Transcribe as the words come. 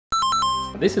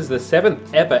This is the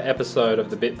 7th ever episode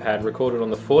of the BitPad, recorded on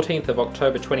the 14th of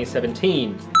October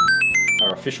 2017.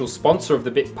 Our official sponsor of the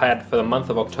BitPad for the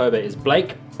month of October is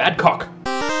Blake Badcock.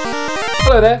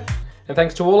 Hello there, and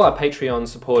thanks to all our Patreon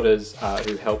supporters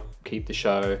who help keep the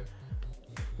show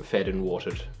fed and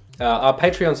watered. Our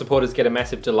Patreon supporters get a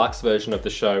massive deluxe version of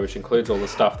the show, which includes all the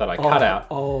stuff that I cut out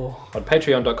on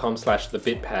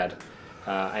patreon.com/thebitpad,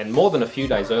 and more than a few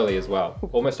days early as well,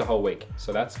 almost a whole week.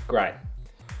 So that's great.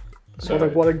 So,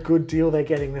 what a good deal they're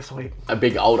getting this week. A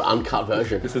big old uncut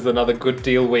version. This is another good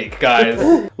deal week,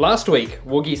 guys. Last week,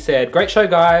 Woogie said, "Great show,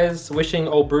 guys. Wishing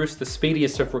old Bruce the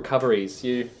speediest of recoveries."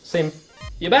 You're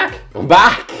back. I'm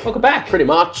back. Welcome back. Pretty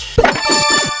much.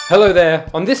 Hello there.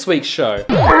 On this week's show,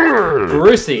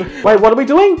 Brucey. Wait, what are we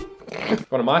doing?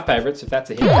 One of my favourites, if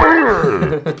that's a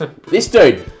hit. This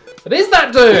dude. It is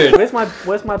that dude. Where's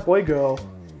my boy girl?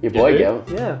 Your boy who? girl.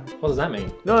 Yeah. What does that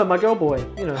mean? No, my girl boy.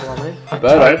 You know who I mean.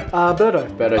 Birdo.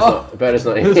 Birdo. Birdo's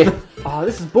not here. Oh,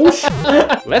 this is bullshit.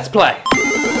 Let's play.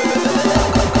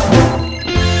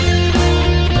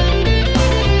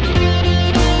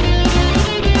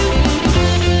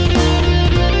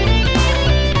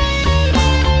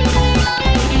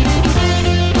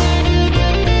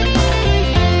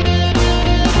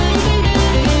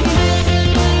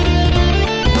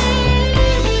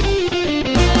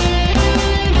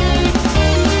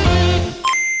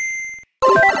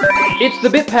 It's the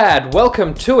BitPad,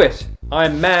 welcome to it.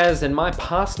 I'm Maz and my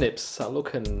parsnips are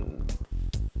looking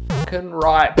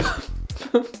ripe.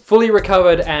 Fully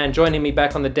recovered and joining me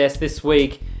back on the desk this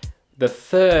week, the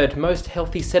third most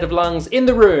healthy set of lungs in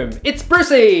the room. It's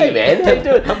Brucey! Hey man, how you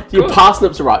doing? Your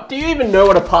parsnips are right. Do you even know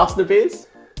what a parsnip is?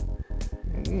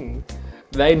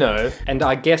 They know. And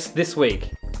our guest this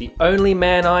week, the only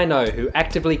man I know who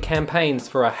actively campaigns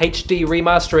for a HD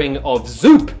remastering of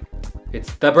Zoop.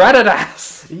 It's the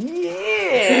Bradidas!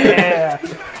 Yeah!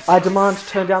 I demand to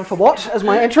turn down for what as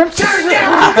my entrance?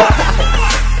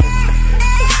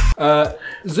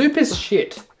 Zoop is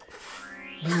shit.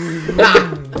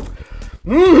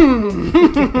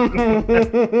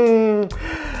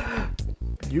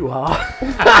 You are.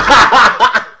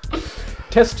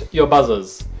 Test your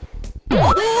buzzers.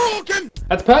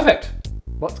 That's perfect.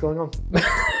 What's going on?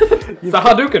 It's a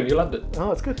Hadouken, you loved it.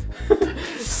 Oh, it's good.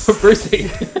 Brucey.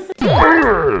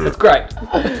 That's great.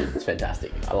 It's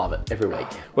fantastic. I love it every week.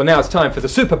 Well, now it's time for the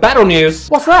Super Battle News.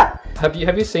 What's that? Have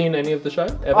you seen any of the show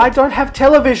ever? I don't have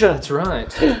television. That's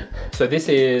right. So this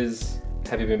is...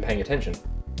 Have you been paying attention?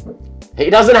 He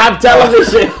doesn't have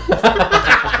television.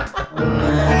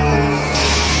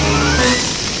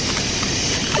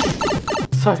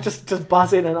 So just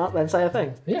buzz in and say a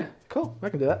thing. Yeah. Cool, I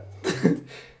can do that.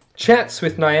 Chats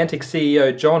with Niantic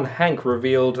CEO John Hank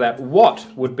revealed that what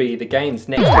would be the game's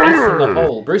next ace in the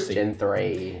hole, Brucey? Gen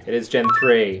 3. It is Gen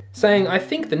 3. Saying, "I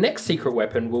think the next secret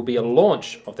weapon will be a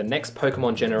launch of the next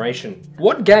Pokemon generation."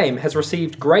 What game has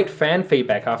received great fan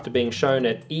feedback after being shown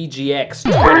at EGX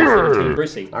 2017,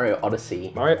 Brucey? Mario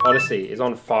Odyssey. Mario Odyssey is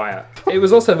on fire. It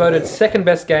was also voted second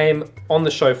best game on the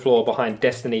show floor behind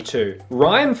Destiny 2.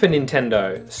 Rhyme for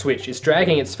Nintendo Switch is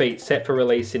dragging its feet, set for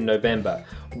release in November.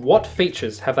 What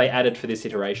features have they added for this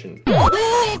iteration?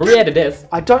 Bradidas.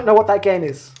 I don't know what that game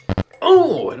is.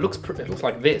 Oh, it looks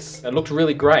like this. It looked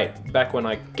really great back when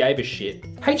I gave a shit.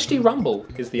 HD Rumble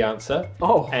is the answer.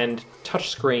 Oh. And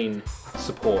touchscreen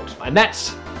support. And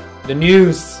that's the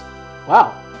news.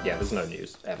 Wow. Yeah, there's no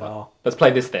news ever. Oh. Let's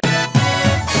play this then.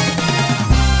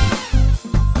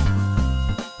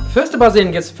 First to buzz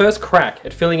in gets first crack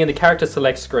at filling in the character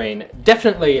select screen.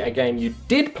 Definitely a game you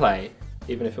did play,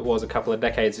 even if it was a couple of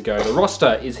decades ago. The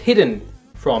roster is hidden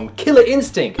from Killer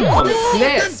Instinct on the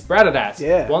SNES.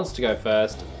 Bradidas wants to go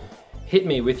first. Hit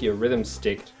me with your rhythm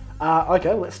stick.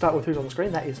 Okay, let's start with who's on the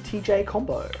screen. That is TJ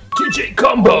Combo. TJ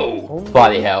Combo!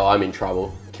 Bloody hell, I'm in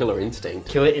trouble. Killer Instinct.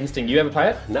 Killer Instinct. You ever play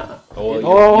it? Nah. Oh,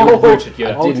 you're rooted.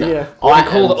 You're I didn't. dear. what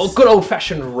we call it good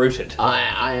old-fashioned rooted.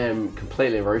 I am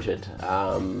completely rooted.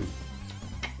 Nah.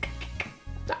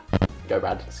 Go,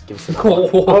 Brad. Let's give us another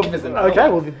one. Give us another Okay,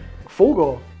 one. well,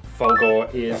 Fulgore.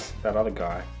 Fulgore is that other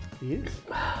guy. He is.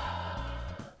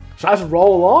 Should I just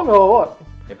roll along or what?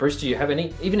 Hey, Bruce, do you have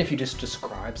any? Even if you just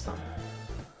describe something.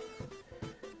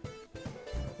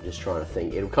 I'm just trying to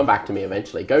think. It'll come back to me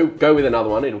eventually. Go with another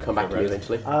one. It'll come back to me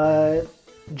eventually.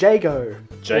 Jago.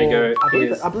 Jago I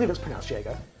believe it's pronounced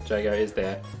Jago. Jago is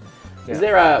there.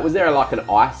 Yeah. Was there like an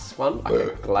ice one? Like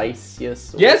a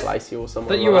Glacius or Glacial or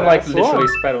something? That you were like that. literally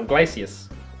spat on Glacius.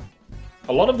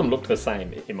 A lot of them look the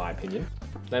same, in my opinion.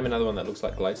 Name another one that looks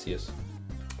like Glacius.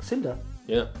 Cinder.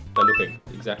 Yeah, they look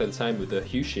exactly the same with the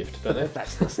hue shift, don't they?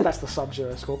 That's the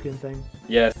Sub-Zero Scorpion thing.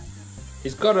 Yes.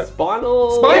 He's got a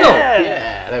Spinal. Spinal.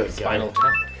 Yeah, there we go. Spinal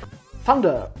Tap.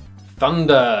 Thunder.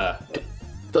 Thunder.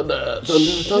 Thunder.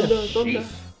 Chief.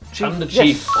 Thunder Yes.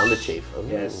 Chief. Thunder Chief. Oh.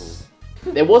 Yes.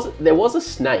 There was a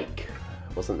snake,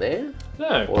 wasn't there?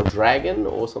 No. Or a dragon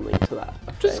or something to that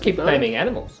effect. Just keep No? naming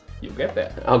animals. You'll get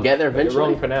there. I'll get there You're eventually.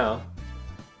 wrong for now.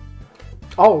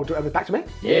 Oh, back to me?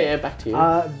 Yeah, back to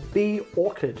you. Be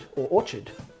orchid or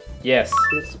orchard. Yes.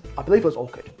 I believe it was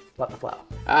orchid, like the flower.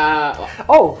 Oh,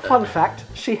 Oh, fun fact,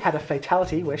 she had a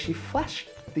fatality where she flashed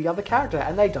the other character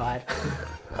and they died.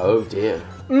 oh dear.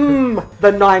 The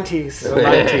 90s. The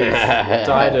 90s.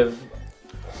 Died of...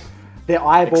 Their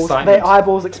Excitement.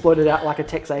 eyeballs exploded out like a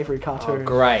Tex Avery Oh, cartoon.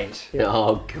 great.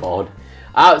 Oh god.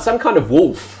 Some kind of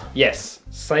wolf. Yes.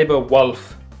 Saber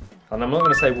Wolf. And I'm not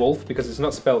going to say wolf because it's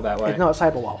not spelled that way. No, it's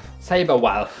saber wolf. Saber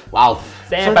Wolf. Wolf.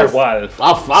 Saber there's- Wolf.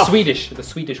 Wolf, wolf. Swedish. The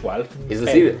Swedish Wolf. Is the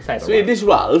Saber Swedish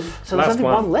wolf? So there's Last only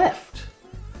one. one left.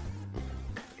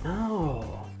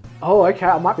 Oh. Oh, okay,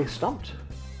 I might be stumped.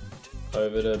 Wolf.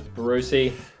 Over to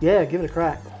Brucey Yeah, give it a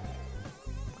crack.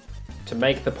 to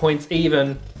make the points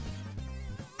even.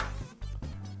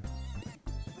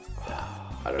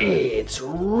 I don't know. It's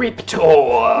Riptor.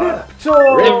 Riptor.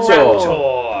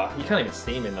 Raptor. You can't even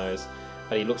see him in those,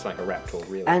 but he looks like a raptor,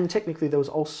 really. And technically there was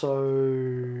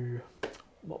also...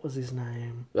 What was his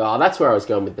name? Oh, that's where I was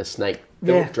going with the snake,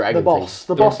 the dragon the boss.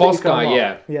 thing. The boss, that boss you can guy,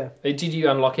 unlock. yeah. Yeah. Did you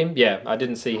unlock him? Yeah, I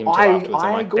didn't see him till afterwards.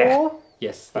 I'm like, "Bah." Igor?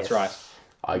 Yes, that's Yes.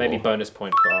 right. Maybe bonus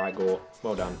point for Igor.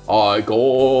 Well done.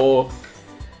 Igor.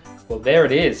 Well, there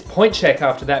it is. Point check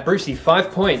after that. Brucey,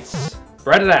 5 points.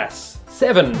 Bradidas,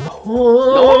 7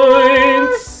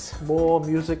 points. More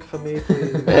music for me,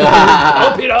 please.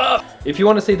 Pump it up! If you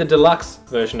want to see the deluxe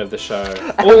version of the show,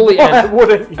 all the Why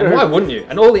wouldn't you? and why wouldn't you?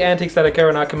 And all the antics that occur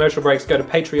in our commercial breaks, go to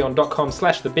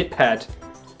patreon.com/thebitpad.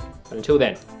 And until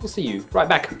then, we'll see you right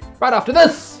back, right after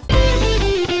this!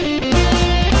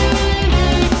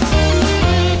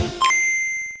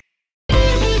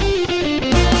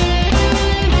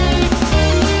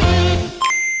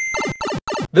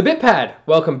 The Bitpad,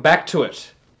 welcome back to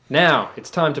it. Now, it's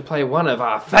time to play one of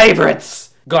our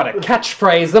favourites! Gotta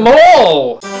catchphrase them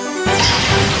all!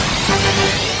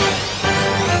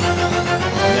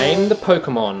 Name the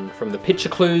Pokemon from the picture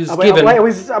clues given Wait, are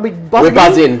we buzzing? We're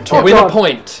buzzing. to Oh, win a God.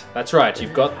 point. That's right,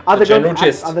 you've got Are the there general gonna,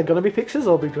 gist. Are there going to be pictures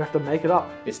or do we have to make it up?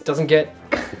 This doesn't get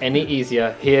any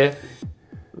easier. Here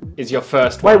is your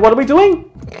first Wait, one. what are we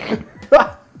doing?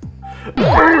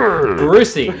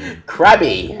 Brucey,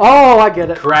 Krabby. Oh, I get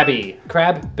it. Krabby,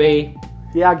 Crab, B,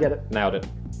 Yeah, I get it. nailed it.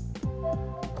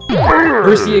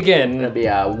 Brucey again. There'll be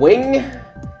a wing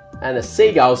and a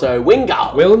seagull, so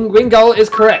Wingull. Wingull is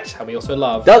correct, and we also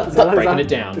love breaking it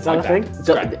down. Is that like a thing? It's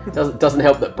great. Doesn't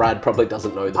help that Brad probably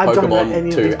doesn't know the I don't know any Pokemon of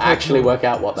these to actually Pokemon. work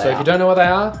out what they So are. if you don't know what they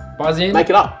are, buzz in,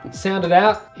 Make it up. sound it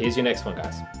out. Here's your next one,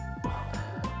 guys.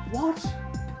 What?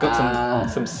 Got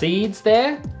some seeds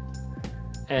there,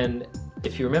 and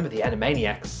if you remember the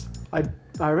Animaniacs, I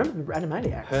remember the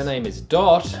Animaniacs. her name is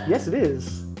Dot. Yes, it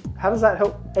is. How does that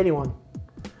help anyone?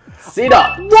 Sit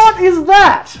up. What is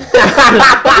that?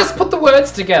 But just put the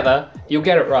words together, you'll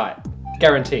get it right.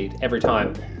 Guaranteed, every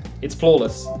time. It's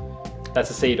flawless. That's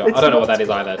a C dot. I don't know what that is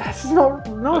either. This is not.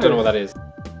 No. I don't know what that is.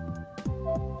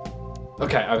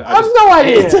 Okay, I have no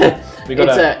idea. We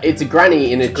got It's a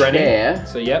granny in a granny. chair.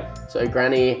 So yep. So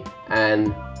granny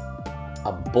and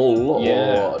a bull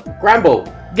Yeah. or Granbull.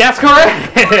 That's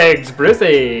correct!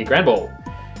 Brucey, Grand Ball.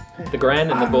 The Gran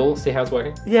and the Bull, see how it's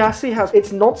working? Yeah, I see how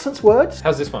it's nonsense words.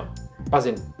 How's this one? Buzz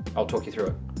in, I'll talk you through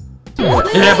it.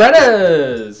 Yeah,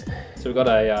 Brothers! So we've got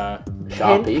a,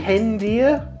 Sharpie. Hen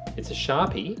deer. it's a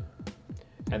Sharpie,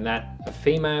 and that, a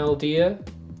female deer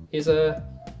is a...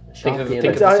 Think of Sharpie the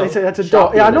and a- song. It's a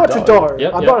dog. Sharpie Yeah, I and know a it's a dog. dog.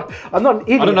 Yep, I'm yep. not. I'm not an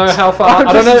idiot. I don't know how far, I'm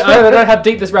I don't just- know how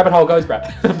deep this rabbit hole goes,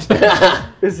 Brad.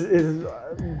 Is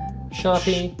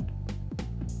Sharpie.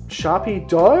 Sharpie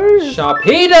doe?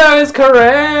 Sharpedo is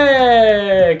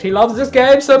correct! He loves this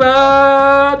game so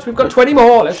much! We've got 20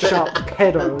 more, let's go.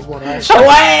 Sharpedo is what I.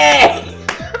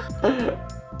 Away!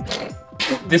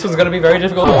 This one's gonna be very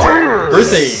difficult.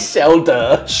 Brucey!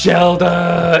 Zelda.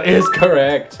 Shelda is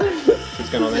correct. What's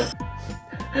going on there?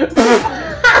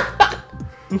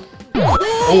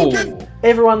 Oh,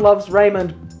 Everyone loves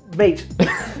Raymond meat.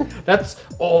 that's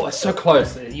so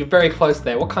close. You're very close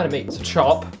there. What kind of meat? It's a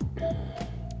chop.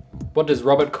 What does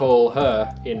Robert call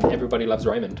her in Everybody Loves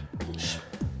Raymond?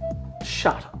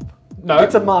 Shut up. No,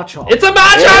 It's a Marchop. It's a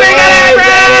match.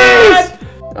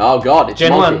 Oh god, it's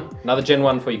Gen Monty. 1. Another Gen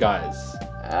 1 for you guys.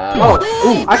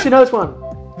 Oh, actually, no, it's one.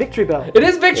 Victory Bell. It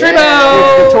is Victory Yeah. Bell.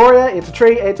 It's Victoria. It's a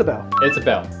tree. It's a bell. It's a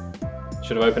bell.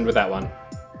 Should have opened with that one.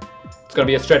 It's gonna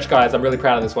be a stretch, guys. I'm really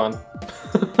proud of this one.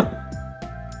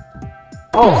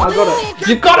 Oh, I got it.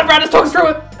 You've got it, Brad. Just talk us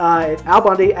through it. It's Al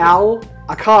Bundy, Al,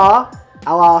 a car,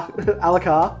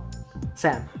 Alakar,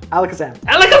 Sam. Alakazam.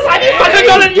 Alakazam, you fucking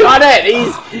got it! You got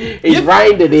it! He's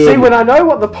reined it in. See, when I know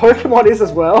what the Pokemon is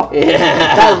as well,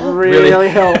 that really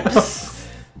helps.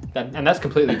 And that's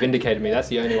completely vindicated me. That's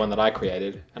the only one that I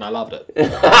created, and I loved it.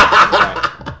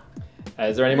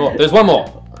 Is there any more? There's one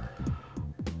more.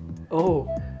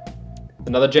 Oh.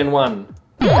 Another Gen 1.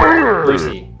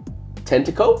 Brucey.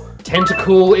 Tentacle?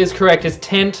 Tentacle is correct. It's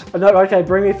tent. No, okay,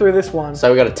 bring me through this one.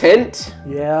 So we got a tent.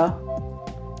 Yeah.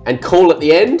 And cool at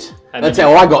the end. And That's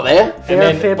then- how I got there. And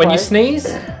then fair when play. you sneeze,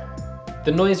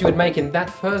 the noise you would make in that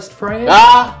first phrase.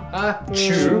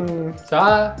 Choo.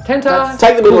 Tenta.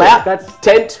 Take the middle out. That's-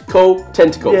 Tent, cool,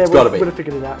 tentacle. Yeah, It's got to be. would have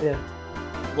figured it out, yeah.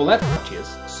 Well, that's cheers.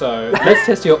 So let's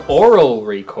test your oral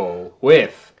recall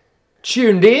with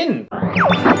Tuned In.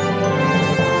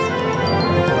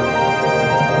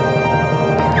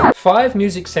 5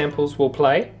 music samples will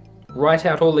play. Write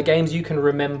out all the games you can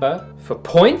remember for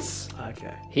points.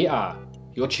 Okay. Here are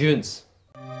your tunes.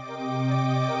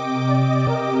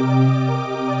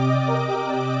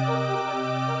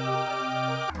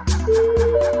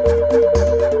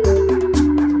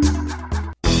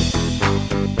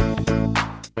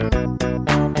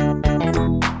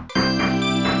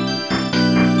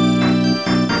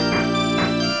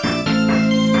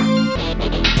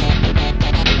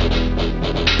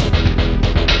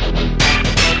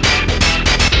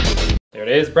 There it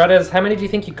is, brothers. How many do you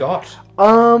think you got?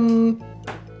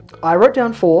 I wrote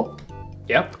down 4.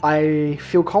 Yep. I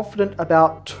feel confident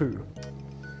about 2.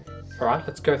 All right,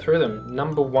 let's go through them.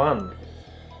 Number 1.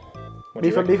 What do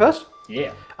you Me reckon? first?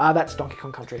 Yeah. That's Donkey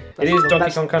Kong Country. It is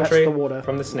Donkey Kong Country That's the water.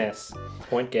 from the SNES.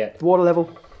 Point get. Water level.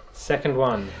 Second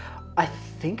one. I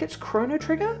think it's Chrono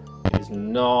Trigger? It is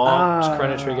not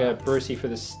Chrono Trigger. Brucey for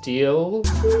the steel.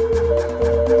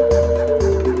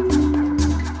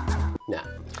 Nah.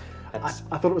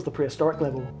 I thought it was the prehistoric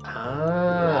level. It's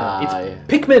yeah.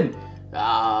 Pikmin.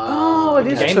 Oh, it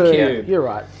is GameCube. 2. You're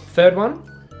right. Third one.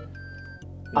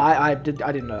 I didn't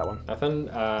know that one. Nothing.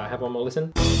 Have one more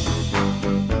listen.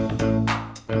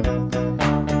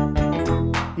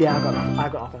 Yeah, I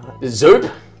got nothing on that. Zoop?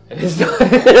 It is not.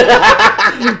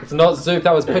 It's not Zoop.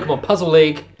 That was Pokemon Puzzle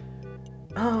League.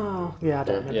 Oh, yeah, I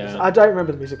don't remember. Yeah. I don't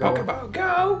remember the music. Pokemon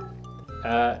Go.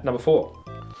 Number 4.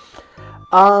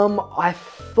 I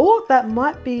thought that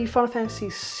might be Final Fantasy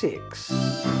 6.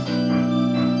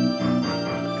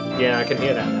 Yeah, I can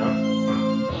hear that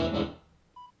now.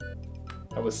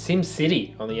 That was Sim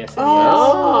City on the SNES.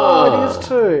 Oh, it is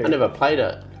too. I never played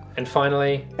it. And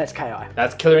finally, That's KI.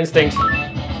 that's Killer Instinct.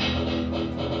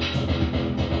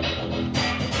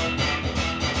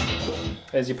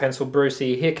 There's your pencil,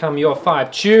 Brucey. Here come your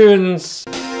 5 tunes.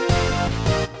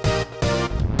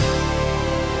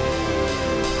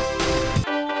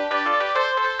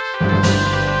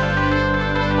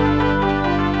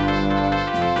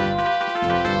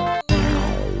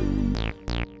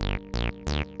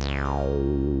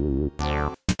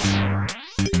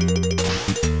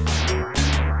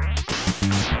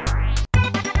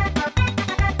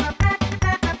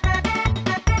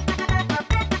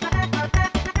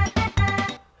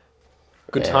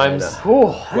 Good times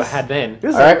were had then.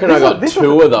 I reckon I got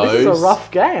 2 of those. This is a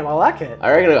rough game. I like it. I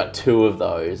reckon I got 2 of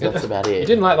those. That's about You it.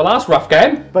 didn't like the last rough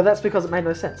game. But that's because it made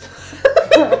no sense.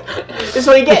 This is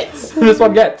what he gets. This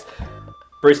one gets.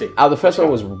 Brucey. The first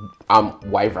one was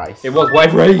Wave Race. It was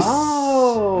Wave Race.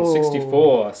 Oh.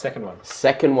 64. Second one.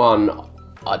 Second one,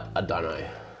 I don't know.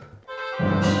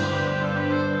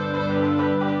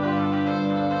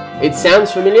 It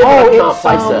sounds familiar, but I can't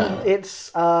place it.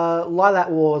 It's Lilac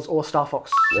Wars or Star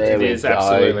Fox. There It we is go.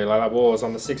 absolutely like that was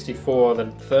on the 64. The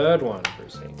third one,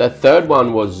 Brucey. The third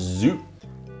one was Zoop.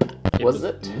 Was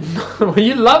it?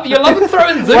 You're loving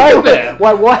throwing Zoop in there.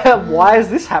 Why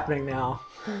is this happening now?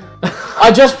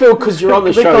 I just feel because you're on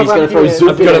the show, he's going to throw here.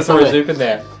 Zoop I've in got there to throw somewhere. Zoop in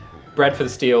there. Brad for the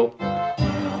steal.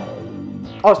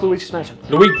 Oh, it's Luigi's Mansion.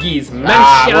 Luigi's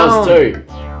Mansion. It was 2.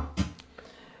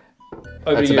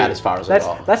 Over That's to you. about as far as I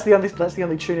got. That's the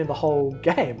only tune in the whole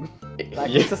game. Like,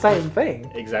 Yeah. It's the same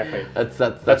thing. Exactly. That's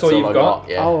all all you've I got?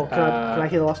 Yeah. Oh, can I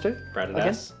hear the last 2?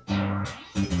 Bradidas.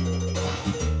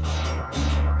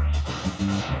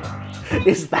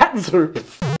 Is that Zoop?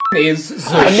 Is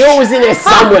Zoop. I knew it was in there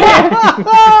somewhere.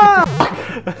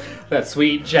 That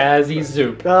sweet jazzy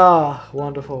Zoop. Ah,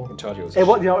 wonderful. I told you it was. It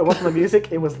wasn't the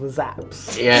music, it was the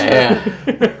zaps. Yeah.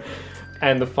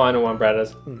 And the final one,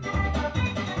 Bradidas.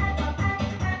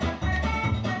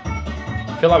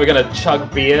 I feel like we're gonna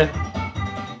chug beer,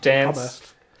 dance.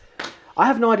 Almost. I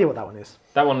have no idea what that one is.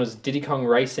 That one was Diddy Kong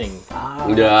Racing.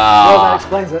 Well, that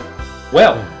explains it.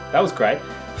 Well, that was great.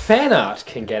 Fan art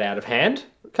can get out of hand,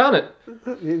 can't it?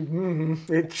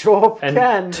 It sure And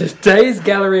can. today's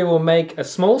gallery will make a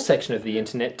small section of the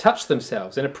internet touch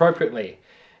themselves inappropriately.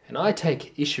 And I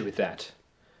take issue with that.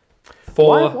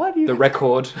 For Why do you the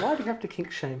record. Why do you have to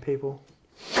kink shame people?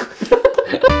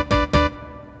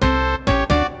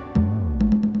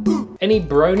 Any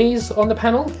bronies on the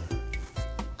panel?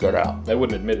 Got out. They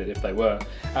wouldn't admit it if they were.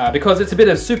 Because it's a bit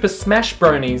of Super Smash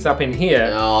Bronies up in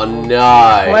here. Oh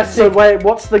no. So wait,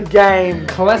 what's the game?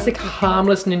 Classic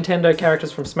harmless Nintendo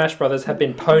characters from Smash Brothers have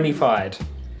been ponyfied.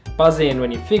 Buzz in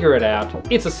when you figure it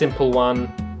out. It's a simple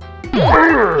one.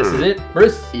 This is it,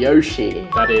 Bruce. Yoshi.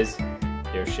 That is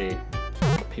Yoshi.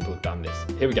 People have done this.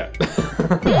 Here we go.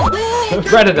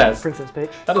 Bradidas. Princess Peach.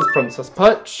 That is Princess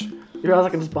Peach. You realize I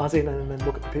can just buzz in and then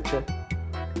look at the picture?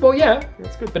 Well, yeah,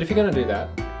 That's good. but if you're going to do that,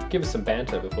 give us some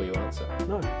banter before you answer.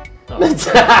 No. Oh.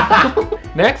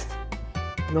 Next,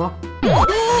 No.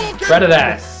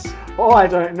 Bradidas. Oh, I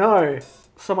don't know.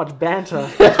 So much banter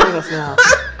between us now.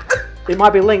 It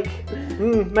might be Link.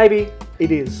 Maybe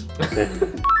it is.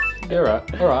 You're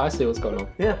right. All right, I see what's going on.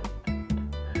 Yeah.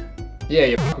 Yeah,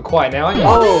 you're fucking quiet now, aren't you?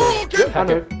 Oh, I Hack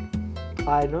know. it.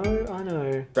 I know.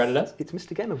 Bradidas. It's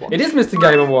Mr. Game & Watch. It is Mr.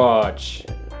 Game & Watch.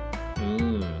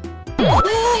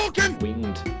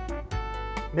 Winged.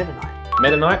 Meta Knight.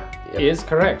 Meta Knight Yep. is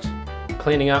correct.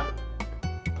 Cleaning up.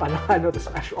 I know the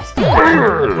Smash roster.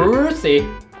 Brucey.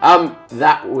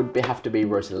 That would have to be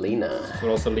Rosalina.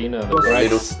 Rosalina, the Little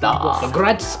great, star. the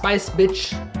great spice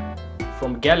bitch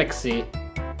from Galaxy.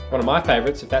 One of my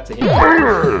favourites, if that's a hint.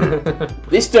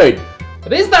 This dude.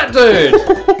 It is that dude!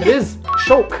 It is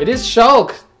Shulk. It is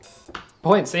Shulk.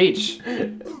 Points each.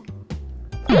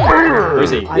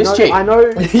 Brucey. This chick. I know.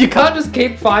 You can't just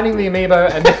keep finding the amiibo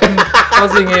and then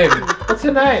buzzing in. What's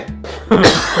her name?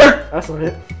 That's not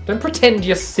it. Don't pretend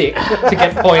you're sick to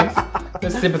get points.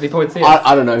 There's sympathy points here.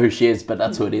 I don't know who she is, but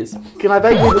that's who it is. Can I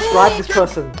vaguely describe this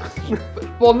person?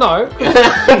 Well, no.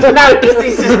 No, because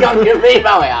he's just got your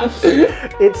amiibo out.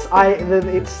 It's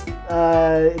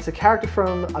a character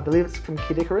from, I believe it's from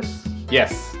Kid Icarus,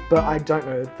 Yes. but I don't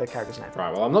know the character's name.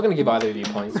 Right, well, I'm not going to give either of you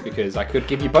points because I could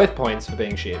give you both points for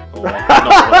being shit. Or not.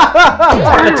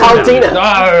 Valentina.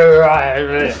 No,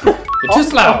 right. You're too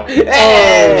slow.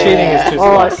 Hey. Cheating is too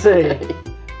slow. Oh, I see.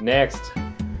 Next.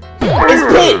 It's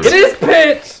Pete. It is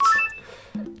Pit!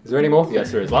 Is there any more?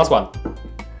 Yes, there is. Last one.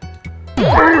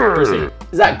 Brucey.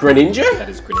 Is that Greninja? That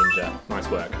is Greninja. Nice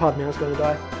work. Pardon me, I was going to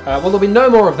die. Well, there'll be no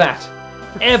more of that.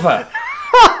 Ever.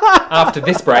 After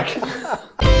this break.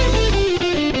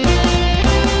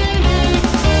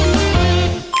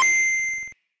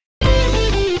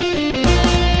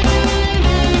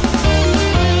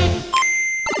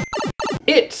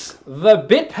 It's the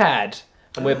BitPad.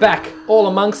 And we're back, all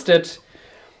amongst it.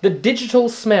 The digital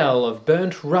smell of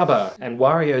burnt rubber and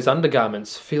Wario's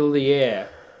undergarments fill the air.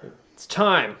 It's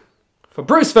time for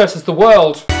Bruce versus the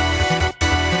world.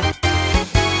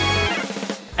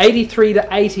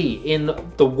 83-80 in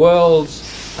the world's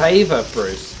favour,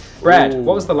 Bruce. Brad,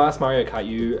 what was the last Mario Kart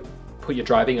you put your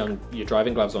driving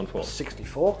gloves on for?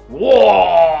 64. Wario.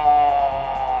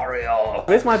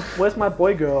 Where's my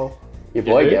boy girl? Your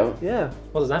boy who? girl. Yeah.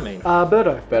 What does that mean?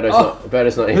 Birdo.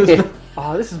 Birdo's not here.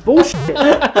 Oh, this is bullshit.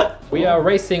 We are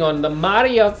racing on the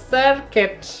Mario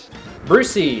circuit.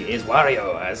 Brucey is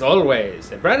Wario, as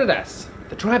always. And Bradidas,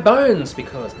 the dry bones,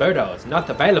 because Birdo is not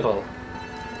available.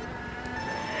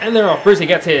 And they're off. Brucey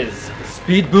gets his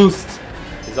speed boost.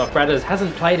 He's off. Bradidas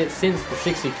hasn't played it since the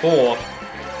 64.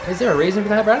 Is there a reason for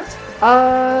that, Bradidas?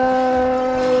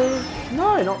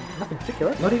 No, nothing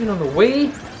particular. Not even on the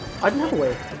Wii? I didn't have a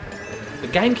Wii. The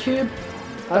GameCube?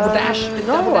 Double Dash? No,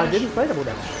 Double I Dash? didn't play Double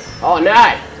Dash. Oh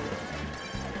no!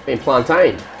 Been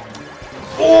plantain.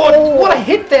 Oh, what a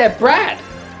hit there, Brad!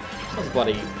 That was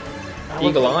bloody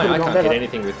eagle eye. could've I gone can't better. hit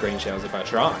anything with green shells if I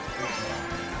try.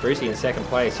 Brucey in second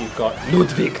place. You've got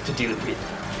Ludwig to deal with.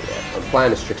 I'm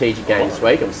playing a strategic game this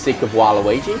week. I'm sick of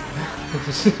Waluigi.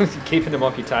 Keeping him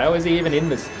off your tail. Is he even in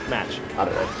this match? I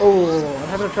don't know. Oh, I'm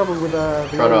having trouble with the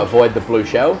Trying to avoid the blue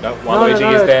shell. No, Waluigi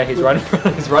no, is there. He's right in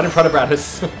front. He's right in front of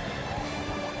Bradis.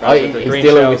 Oh, he's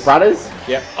dealing with brothers?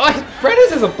 Yeah. Oh,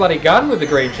 Bradis has a bloody gun with the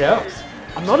green shells.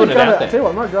 I'm not putting it out I there. tell you what,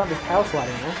 I'm not good at this power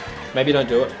sliding now. Maybe don't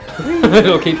do it.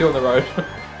 It'll keep you on the road.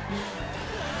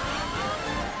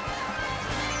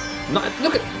 No,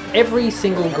 look at every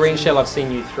single green shell I've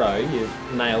seen you throw.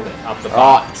 You've nailed it up the butt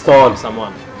Right, it's time. of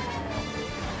someone.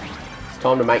 It's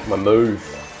time to make my move.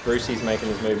 Brucey's making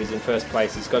his move. He's in first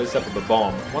place. He's got himself a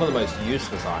bomb. One of the most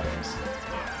useless items.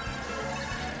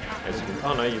 As you can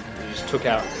Oh no, you just took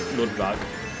out Ludwig.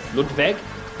 Ludwig?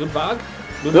 Ludwig?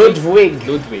 Ludwig.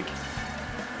 Ludwig.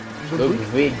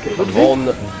 Ludwig von...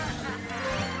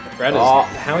 Bradidas,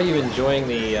 how are you enjoying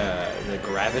the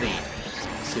gravity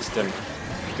system?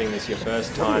 Being this your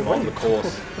first time on the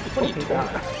course. What are you talking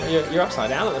about? You're upside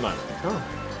down at the moment. Oh.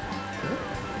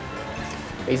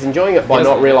 He's enjoying it by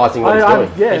not realising what he's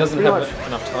doing. Yeah, he doesn't have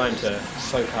enough time to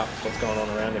soak up what's going on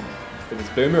around him with his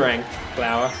boomerang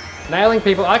flower. Nailing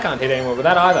people, I can't hit anyone with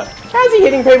that either. How's he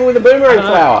hitting people with a boomerang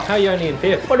flower? How are you only in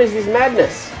 5th? What is this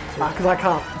madness? Because I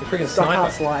can't. You're freaking I sniper.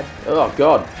 can't slide. Oh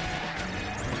god.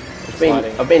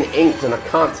 I've been inked and I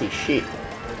can't see shit.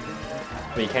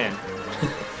 But you can.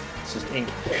 It's just ink.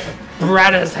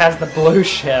 Bradidas has the blue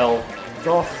shell.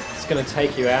 Oh. It's going to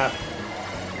take you out.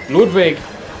 Ludwig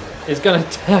is going to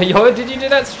tell you. Did you do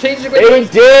that strategically? He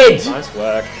did! Nice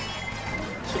work.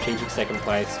 Strategic second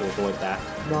place to avoid that.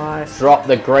 Nice. Drop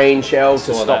the green shell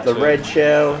to Saw stop that the too. red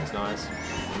shell. That's nice.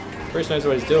 Bruce knows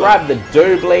what he's doing. Grab the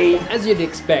doobly. As you'd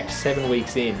expect, 7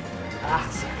 weeks in.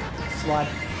 Slide.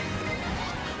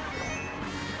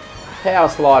 Power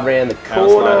slide around the Power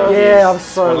corner. slide. Yeah, I'm One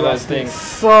so of those rusty. things.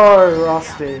 So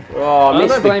rusty. Oh, I missed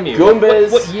don't the blame you.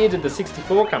 Goombas. What year did the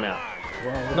 64 come out?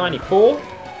 94?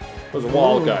 It was a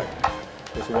while ago.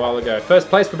 It was a while ago. First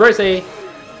place for Brucey.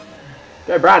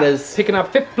 Go Bradidas. Picking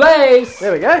up 5th place.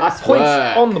 There we go. Nice Points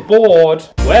work. on the board.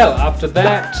 Well, after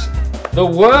that, the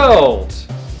world.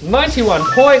 91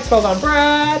 points. Well done,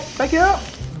 Brad. Thank you.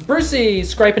 Brucey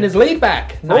scraping his lead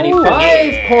back.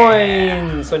 95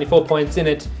 points. Only 4 points in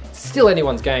it. Still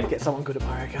anyone's game. Get someone good at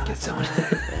Mario Kart.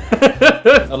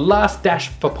 A last dash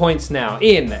for points now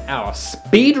in our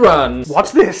speed runs.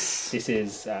 What's this? This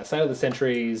is Sale of the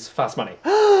Century's Fast Money.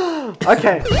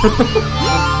 Okay.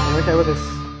 I'm okay with this.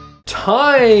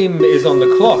 Time is on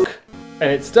the clock,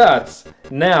 and it starts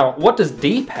now. What does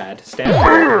D-pad stand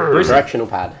for? Brucey? Directional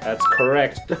pad. That's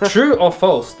correct. True or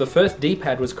false? The first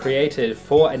D-pad was created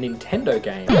for a Nintendo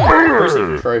game.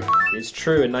 Brucey? True. It's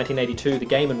true. In 1982, the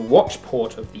Game & Watch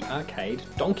port of the arcade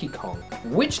Donkey Kong.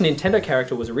 Which Nintendo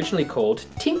character was originally called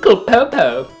Tinkle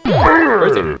Popo?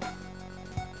 Brucey?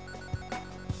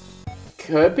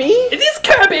 Kirby? It is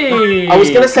Kirby! I was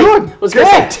gonna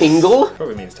say tingle.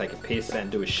 Probably means take a piss and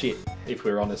do a shit, if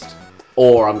we're honest.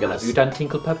 Or I'm gonna Have you done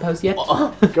Tinkle Popos yet?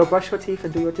 Go brush your teeth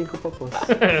and do your tinkle popples.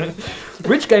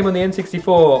 Which game on the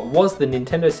N64 was the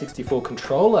Nintendo 64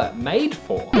 controller made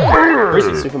for?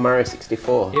 Super Mario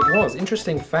 64. It was.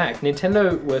 Interesting fact,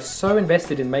 Nintendo were so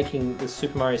invested in making the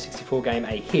Super Mario 64 game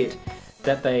a hit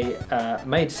that they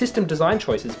made system design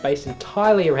choices based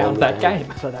entirely around that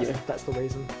game. So that's the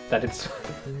reason. That it's.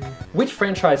 Which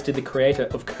franchise did the creator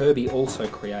of Kirby also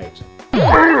create?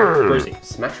 Brucey.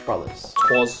 Smash Brothers.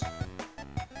 Twas.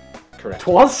 Correct.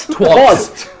 Twas?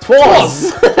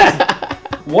 Twas.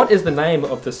 What is the name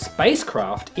of the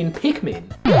spacecraft in Pikmin?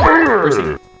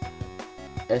 Brucey.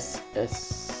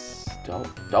 SS...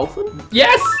 Dolphin?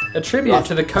 Yes! A tribute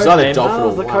to the It's either codename Dolphin Oh,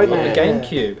 or the Whale. code of name. the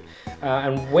GameCube.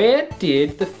 And where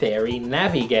did the fairy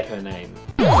Navi get her name?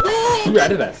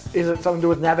 Bradidas. Is it something to do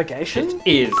with navigation?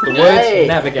 It is. The Yay. word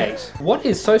navigate. What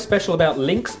is so special about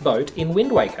Link's boat in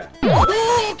Wind Waker?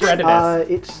 Bradidas.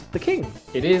 It's the king.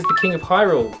 It is the King of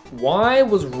Hyrule. Why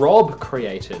was Rob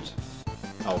created?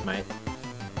 Old mate.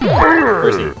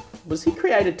 Brucey. Was he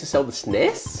created to sell the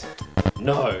SNES?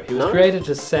 No, he was No? created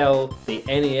to sell the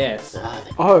NES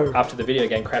Oh. after the video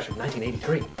game crash of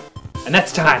 1983. And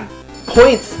that's time.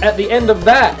 Points at the end of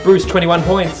that. Bruce, 21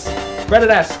 points.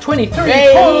 Bradidas, 23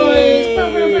 points.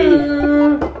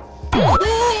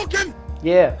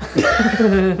 Yeah.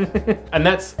 And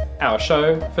that's our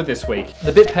show for this week.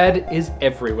 The BitPad is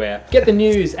everywhere. Get the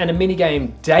news and a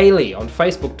minigame daily on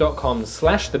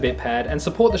facebook.com/thebitpad and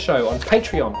support the show on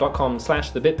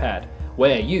patreon.com/thebitpad,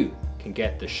 where you can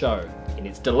get the show in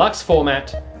its deluxe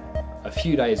format a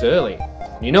few days early.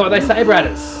 You know what they say,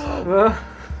 Bradidas?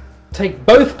 Take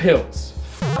both pills.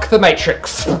 Fuck the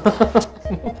Matrix.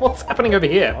 What's happening over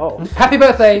here? Oh. Happy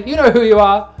birthday. You know who you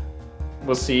are.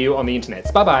 We'll see you on the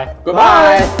internet. Bye-bye.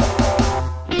 Goodbye!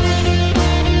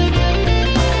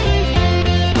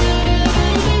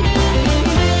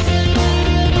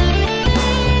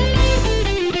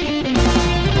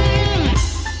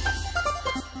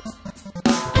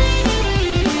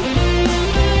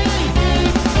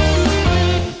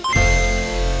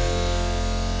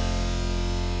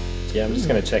 Yeah, I'm just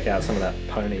going to check out some of that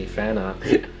pony fan art.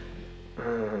 Good.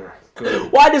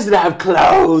 Why does it have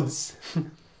clothes?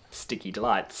 Sticky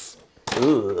delights.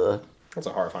 Ugh. That's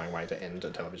a horrifying way to end a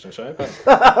television show, but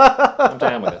I'm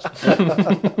down with it.